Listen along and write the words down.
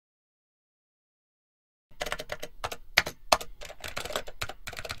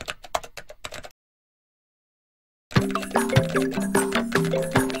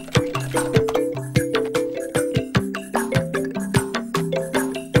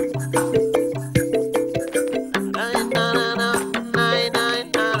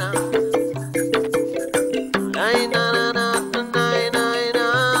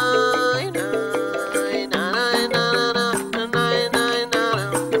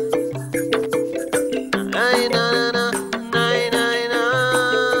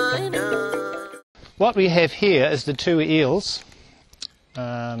What we have here is the two eels.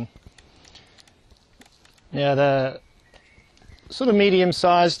 Now they're sort of medium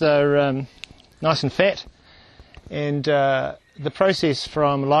sized, they're nice and fat, and the process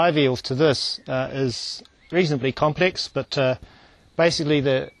from live eels to this is reasonably complex, but basically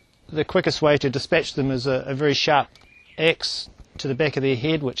the quickest way to dispatch them is a very sharp axe to the back of their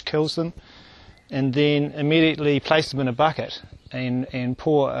head, which kills them, and then immediately place them in a bucket and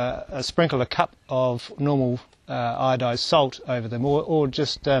pour sprinkle a cup of normal iodized salt over them, or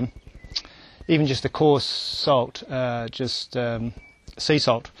just even just a coarse salt, just sea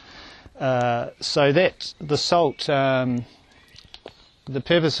salt, so that the salt, the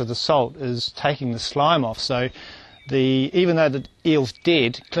purpose of the salt is taking the slime off. So even though the eel's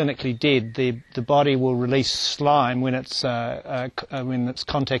dead, clinically dead, the body will release slime when it's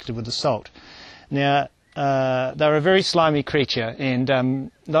contacted with the salt. Now, they're a very slimy creature, and a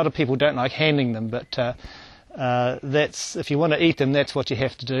lot of people don't like handling them, but that's, if you want to eat them, that's what you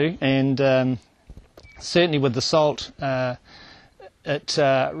have to do. And certainly with the salt, it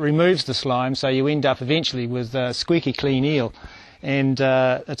removes the slime, so you end up eventually with a squeaky clean eel. And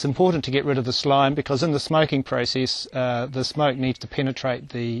it's important to get rid of the slime, because in the smoking process the smoke needs to penetrate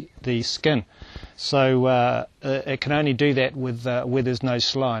the skin, so it can only do that with where there's no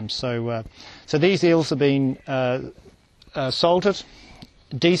slime. So these eels have been salted,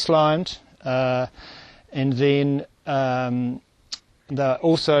 deslimed, and then they're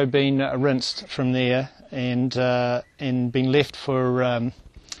also been rinsed from there and been left for,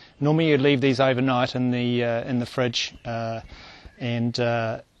 normally you'd leave these overnight in the fridge, and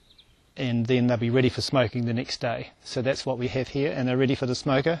then they'll be ready for smoking the next day. So that's what we have here, and they're ready for the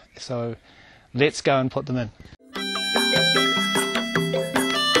smoker, so let's go and put them in.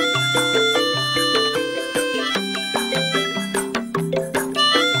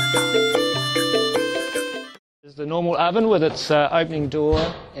 There's the normal oven with its opening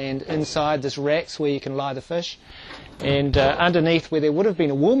door, and inside there's racks where you can lie the fish, and underneath, where there would have been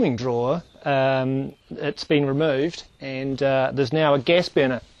a warming drawer, it's been removed, and there's now a gas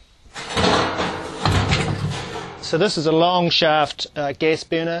burner. So this is a long shaft gas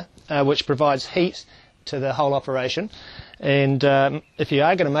burner which provides heat to the whole operation, and if you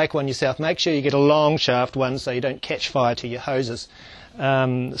are going to make one yourself, make sure you get a long shaft one so you don't catch fire to your hoses.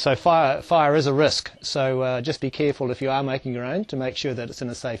 So fire is a risk, so just be careful if you are making your own to make sure that it's in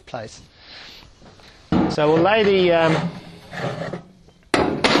a safe place. So we'll lay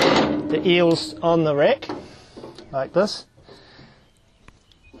the eels on the rack like this,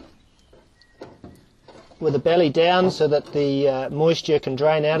 with the belly down so that the moisture can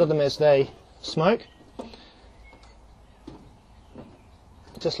drain out of them as they smoke,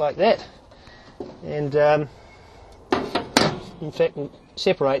 just like that. And in fact,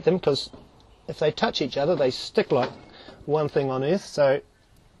 separate them, because if they touch each other they stick like one thing on earth. So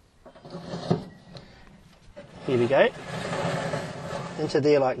here we go, into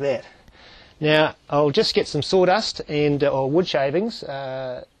there like that. Now I'll just get some sawdust and or wood shavings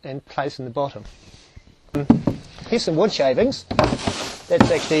and place in the bottom. Here's some wood shavings.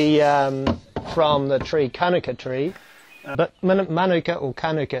 That's actually from the tree, Kanuka tree, but Manuka or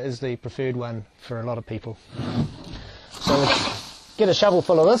Kanuka is the preferred one for a lot of people. So get a shovel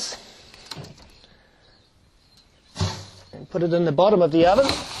full of this and put it in the bottom of the oven.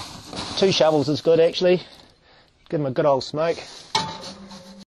 2 shovels is good actually. Give them a good old smoke.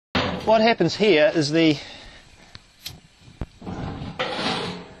 What happens here is the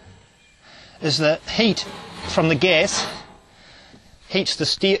heat from the gas heats the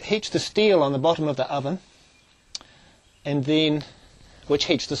steel on the bottom of the oven, and then which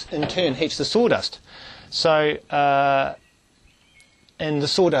in turn heats the sawdust. So and the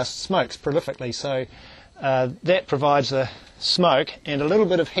sawdust smokes prolifically, so that provides a smoke and a little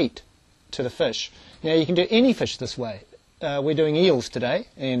bit of heat to the fish. Now you can do any fish this way. We're doing eels today,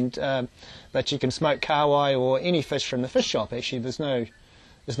 and but you can smoke kawai or any fish from the fish shop. Actually, there's no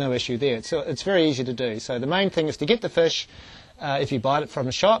issue there. It's very easy to do. So the main thing is to get the fish. If you buy it from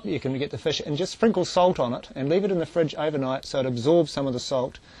a shop, you can get the fish and just sprinkle salt on it and leave it in the fridge overnight so it absorbs some of the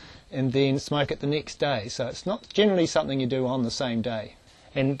salt, and then smoke it the next day. So it's not generally something you do on the same day.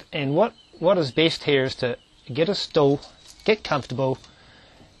 And what is best here is to get a stool, get comfortable,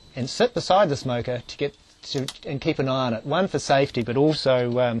 and sit beside the smoker and keep an eye on it. One, for safety, but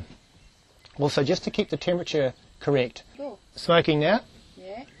also just to keep the temperature correct. Sure. Smoking now.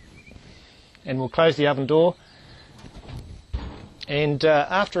 Yeah. And we'll close the oven door. And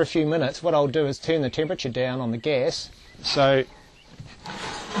after a few minutes, what I'll do is turn the temperature down on the gas. So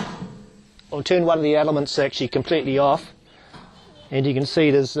I'll turn one of the elements actually completely off, and you can see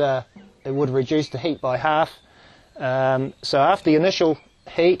it would reduce the heat by half. So after the initial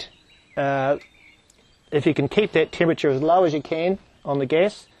heat, if you can keep that temperature as low as you can on the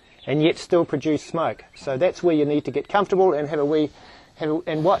gas, and yet still produce smoke. So that's where you need to get comfortable and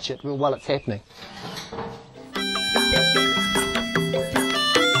and watch it while it's happening.